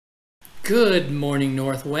Good morning,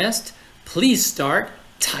 Northwest. Please start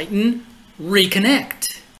Titan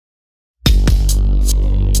Reconnect.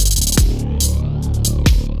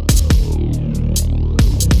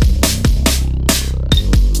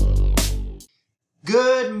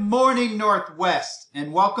 Good morning, Northwest,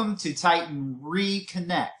 and welcome to Titan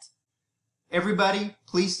Reconnect. Everybody,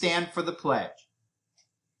 please stand for the pledge.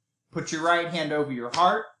 Put your right hand over your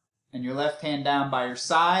heart and your left hand down by your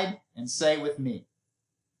side and say with me,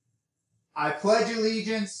 I pledge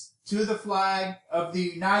allegiance to the flag of the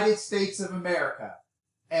United States of America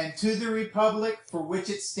and to the republic for which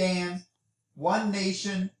it stands, one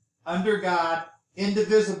nation, under God,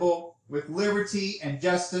 indivisible, with liberty and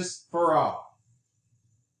justice for all.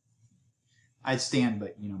 I'd stand,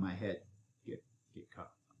 but my head get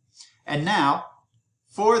caught. And now,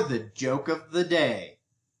 for the joke of the day.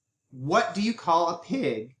 What do you call a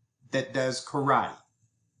pig that does karate?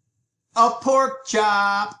 A pork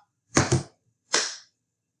chop!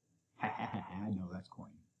 I know that's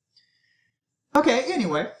corny. Okay,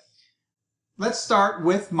 anyway, let's start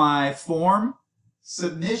with my form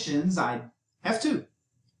submissions. I have two.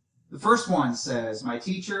 The first one says, my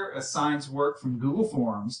teacher assigns work from Google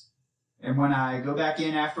Forms, and when I go back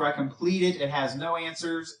in after I complete it, it has no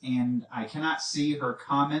answers, and I cannot see her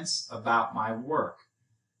comments about my work.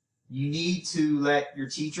 You need to let your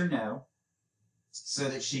teacher know so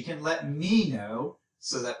that she can let me know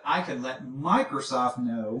so that I can let Microsoft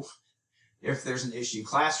know if there's an issue.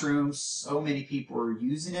 Classroom, so many people are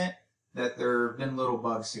using it that there have been little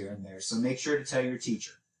bugs here and there. So make sure to tell your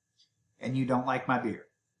teacher. And you don't like my beard.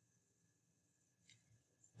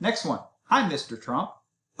 Next one. Hi, Mr. Trump.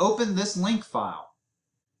 Open this link file.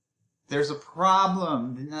 There's a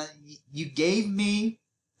problem. You gave me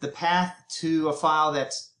the path to a file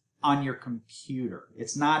that's on your computer.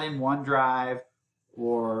 It's not in OneDrive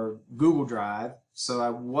or Google Drive, so I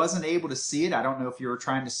wasn't able to see it. I don't know if you were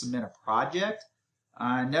trying to submit a project.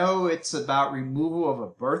 I know it's about removal of a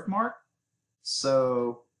birthmark,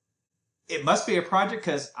 so it must be a project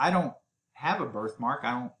because I don't have a birthmark.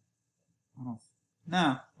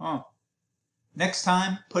 No. Oh. Next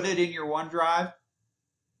time, put it in your OneDrive,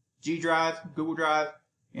 G Drive, Google Drive,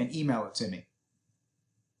 and email it to me.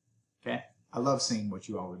 Okay? I love seeing what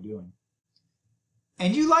you all are doing.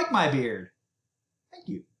 And you like my beard. Thank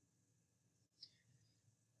you.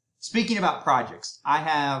 Speaking about projects, I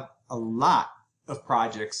have a lot of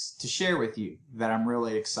projects to share with you that I'm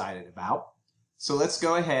really excited about. So let's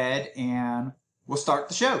go ahead and we'll start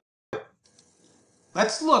the show.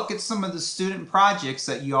 Let's look at some of the student projects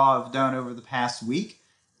that you all have done over the past week.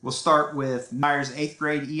 We'll start with Myers 8th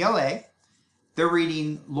grade ELA. They're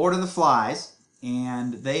reading Lord of the Flies,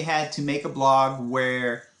 and they had to make a blog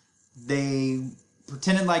where they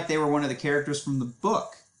pretended like they were one of the characters from the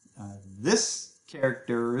book. This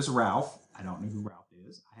character is Ralph. I don't know who Ralph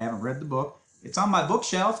is. I haven't read the book. It's on my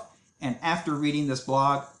bookshelf, and after reading this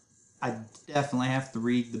blog, I definitely have to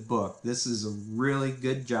read the book. This is a really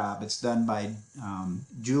good job. It's done by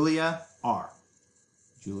Julia R.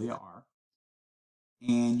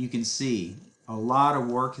 And you can see a lot of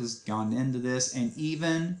work has gone into this, and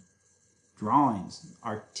even drawings,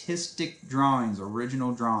 artistic drawings,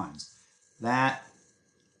 original drawings. That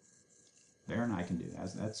Bear and I can do.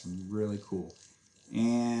 That's really cool.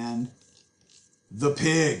 And the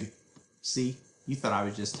pig. See, you thought I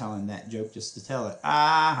was just telling that joke just to tell it.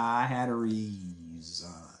 I had a reason.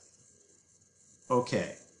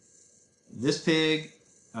 Okay. This pig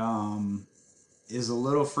is a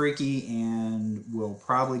little freaky and will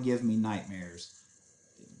probably give me nightmares.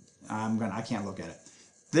 I can't look at it.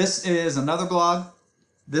 This is another blog.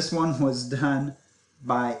 This one was done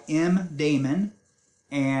by M. Damon,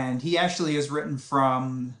 and he actually is written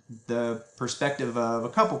from the perspective of a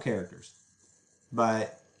couple characters,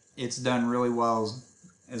 but it's done really well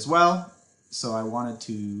as well, so I wanted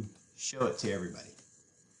to show it to everybody.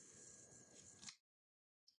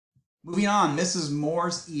 Moving on, Mrs.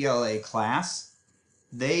 Moore's ELA class,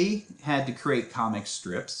 they had to create comic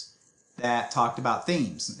strips that talked about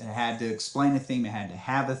themes. It had to explain a theme, it had to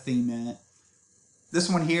have a theme in it. This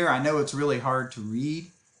one here, I know it's really hard to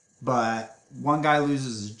read, but one guy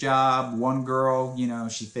loses his job, one girl,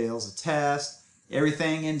 she fails a test,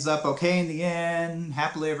 everything ends up okay in the end,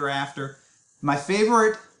 happily ever after. My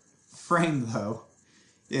favorite frame, though,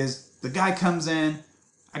 is the guy comes in,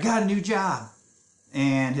 I got a new job,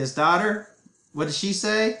 and his daughter, what does she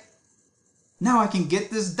say? Now I can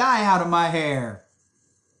get this dye out of my hair.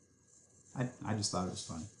 I just thought it was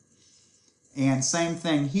funny. And same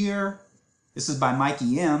thing here. This is by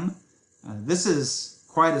Mikey M. This is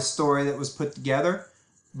quite a story that was put together,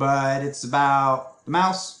 but it's about the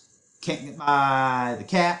mouse can't get by the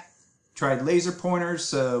cat, tried laser pointers,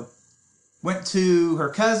 so went to her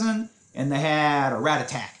cousin, and they had a rat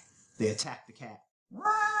attack. They attacked the cat.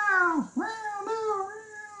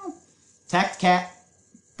 Attacked the cat,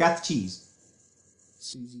 got the cheese.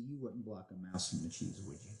 Susie, you wouldn't block a mouse from the cheese,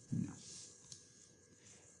 would you? No.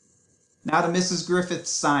 Now to Mrs. Griffith's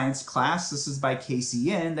science class. This is by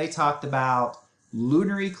Casey N. They talked about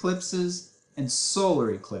lunar eclipses and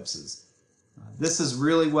solar eclipses. This is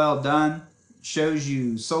really well done. It shows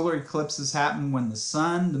you solar eclipses happen when the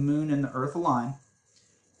sun, the moon, and the earth align.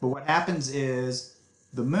 But what happens is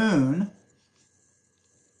the moon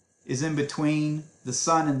is in between the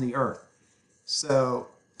sun and the earth. So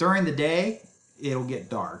during the day, it'll get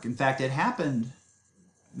dark. In fact, it happened,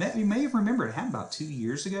 you may have remembered, it happened about 2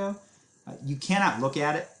 years ago. You cannot look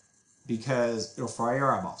at it because it'll fry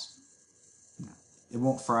your eyeballs. No, it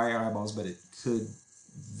won't fry your eyeballs, but it could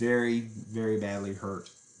very, very badly hurt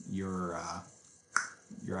your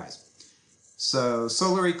eyes. So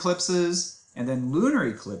solar eclipses and then lunar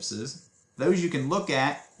eclipses, those you can look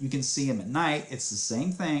at, you can see them at night. It's the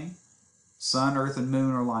same thing. Sun, earth, and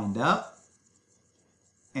moon are lined up.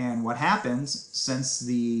 And what happens, since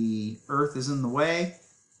the earth is in the way,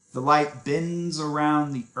 the light bends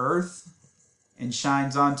around the earth and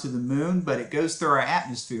shines onto the moon, but it goes through our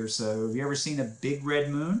atmosphere. So have you ever seen a big red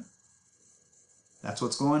moon? That's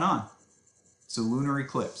what's going on. It's a lunar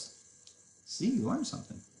eclipse. See, you learned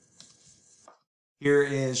something. Here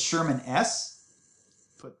is Sherman S.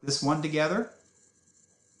 Put this one together.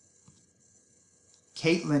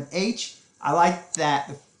 Caitlin H. I like that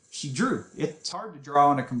she drew. It's hard to draw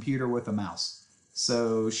on a computer with a mouse.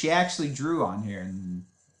 So she actually drew on here, and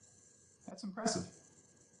that's impressive.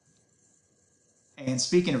 And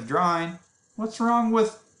speaking of drawing, what's wrong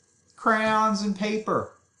with crayons and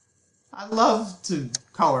paper? I love to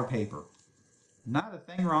color paper. Not a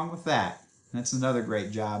thing wrong with that. That's another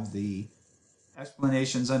great job. The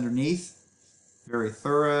explanations underneath, very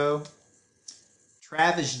thorough.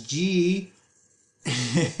 Travis G.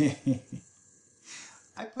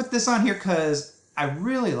 I put this on here because I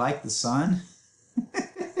really like the sun.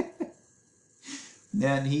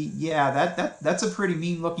 And that's a pretty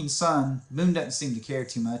mean looking sun. Moon doesn't seem to care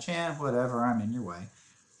too much. Whatever, I'm in your way.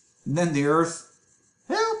 And then the earth,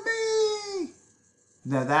 help me!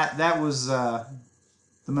 Now that was the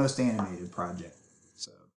most animated project.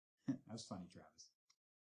 So that was funny, Travis.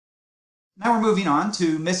 Now we're moving on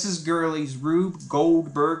to Mrs. Gurley's Rube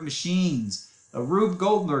Goldberg machines. A Rube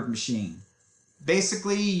Goldberg machine.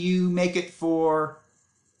 Basically, you make it for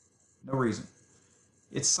no reason.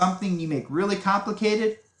 It's something you make really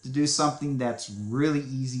complicated to do something that's really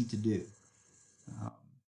easy to do. It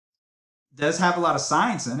does have a lot of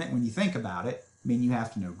science in it when you think about it. I mean, you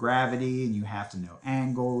have to know gravity, and you have to know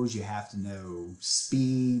angles, you have to know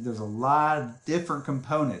speed. There's a lot of different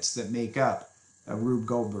components that make up a Rube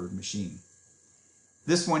Goldberg machine.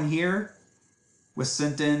 This one here was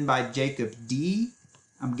sent in by Jacob D.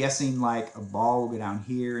 I'm guessing like a ball will go down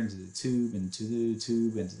here into the tube, into the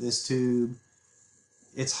tube, into this tube.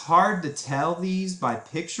 It's hard to tell these by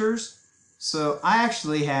pictures, so I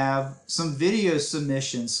actually have some video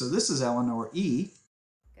submissions. So this is Eleanor E.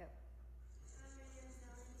 Go.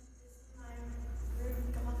 This is my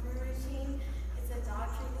Rube Goldberg machine. It's a dog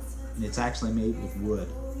treat system. And it's actually made with wood.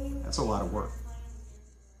 That's a lot of work.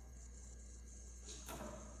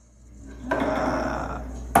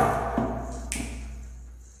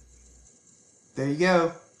 There you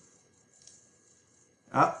go.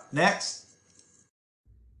 Up next.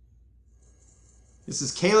 This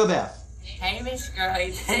is Caleb F. Hey Miss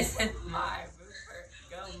Gurley, this is my Rupert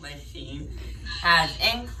Go machine. Has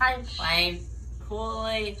incline plane,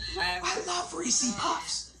 pulley, lever. I love Reese's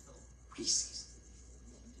Puffs. Reese's.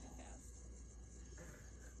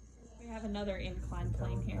 We have another incline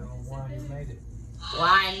plane here. Why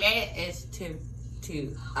I made it is to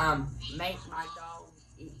make my dog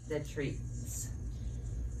eat the treats.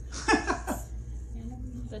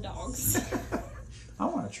 And the dogs. I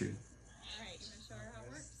want a treat. Alright, you wanna show her how it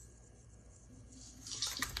works?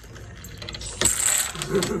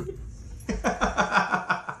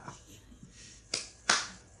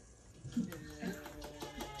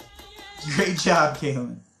 Great job,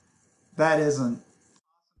 Kaylin. That is an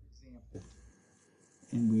awesome example.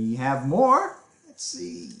 And we have more. Let's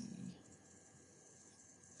see.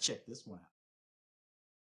 Check this one out.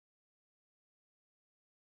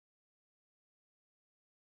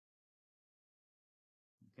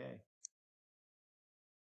 Okay.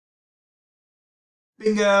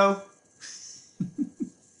 Bingo!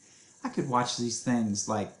 I could watch these things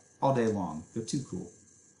like all day long. They're too cool.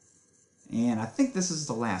 And I think this is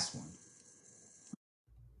the last one.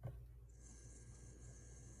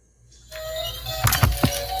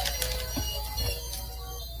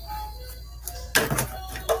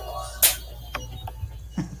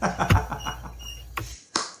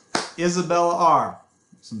 Isabella R.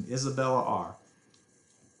 Some Isabella R.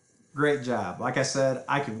 Great job. Like I said,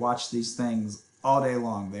 I could watch these things all day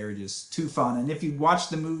long. They were just too fun. And if you watch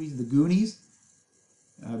the movie The Goonies,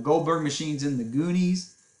 Goldberg Machine's in The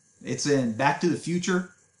Goonies. It's in Back to the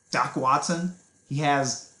Future. Doc Watson, he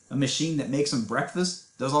has a machine that makes him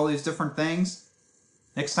breakfast, does all these different things.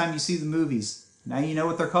 Next time you see the movies, now you know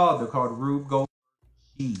what they're called. They're called Rube Goldberg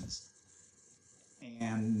Machines.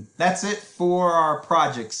 And that's it for our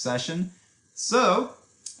project session. So,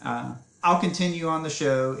 I'll continue on the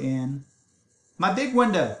show in my big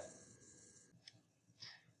window.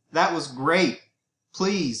 That was great.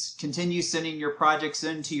 Please continue sending your projects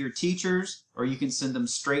in to your teachers, or you can send them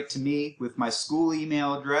straight to me with my school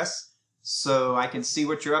email address so I can see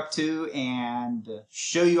what you're up to and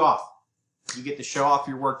show you off. You get to show off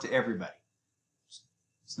your work to everybody.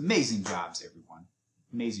 It's amazing jobs, everyone.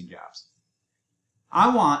 Amazing jobs.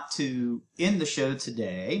 I want to end the show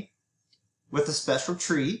today with a special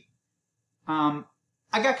treat. I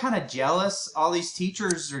got kind of jealous. All these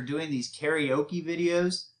teachers are doing these karaoke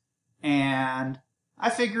videos, and I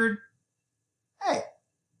figured, hey,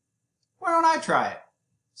 why don't I try it?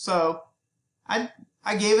 So I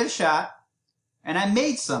gave it a shot, and I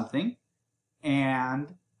made something,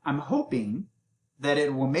 and I'm hoping that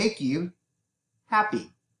it will make you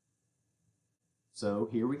happy. So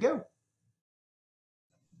here we go.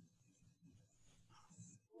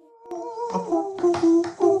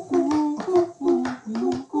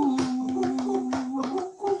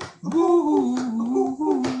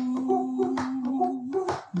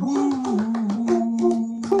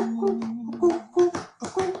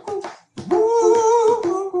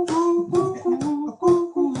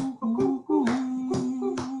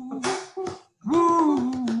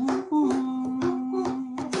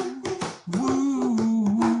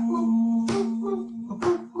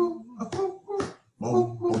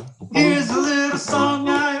 Here's a little song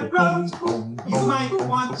I wrote. You might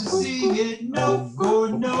want to sing it note for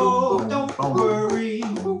note. Don't worry.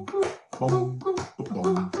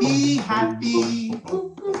 Be happy.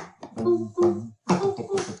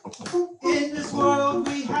 In this world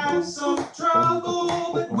we have some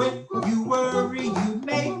trouble, but when you worry, you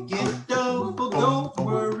make it double. Don't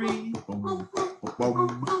worry.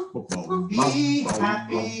 Be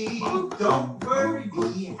happy. Don't worry.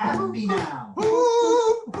 Be happy now.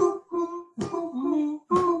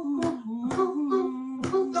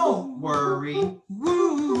 Don't worry.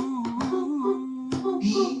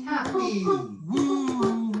 Be happy.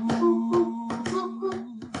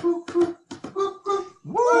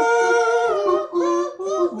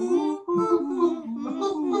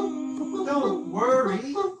 Don't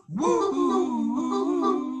worry.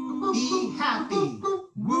 Be happy.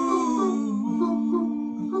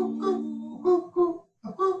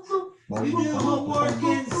 You do homework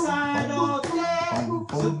inside all day,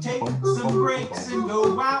 so take some breaks and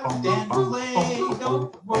go out and play.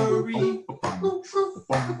 Don't worry.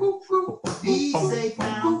 Be safe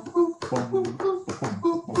now.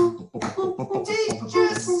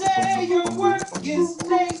 Teachers say your work is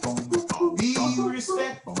late. Be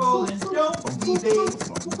respectful and don't be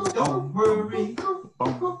late. Don't worry.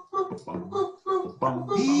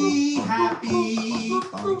 Be happy.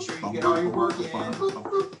 Make sure you get all your work in.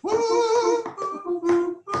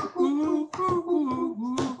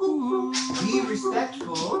 Be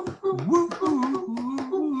respectful.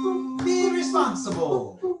 Be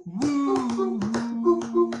responsible.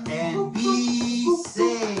 And be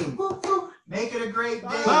safe. Make it a great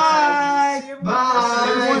day. Bye. Bye.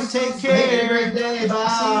 Everyone take care. Make it a great day. Bye.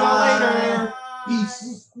 See you all later.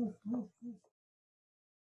 Peace.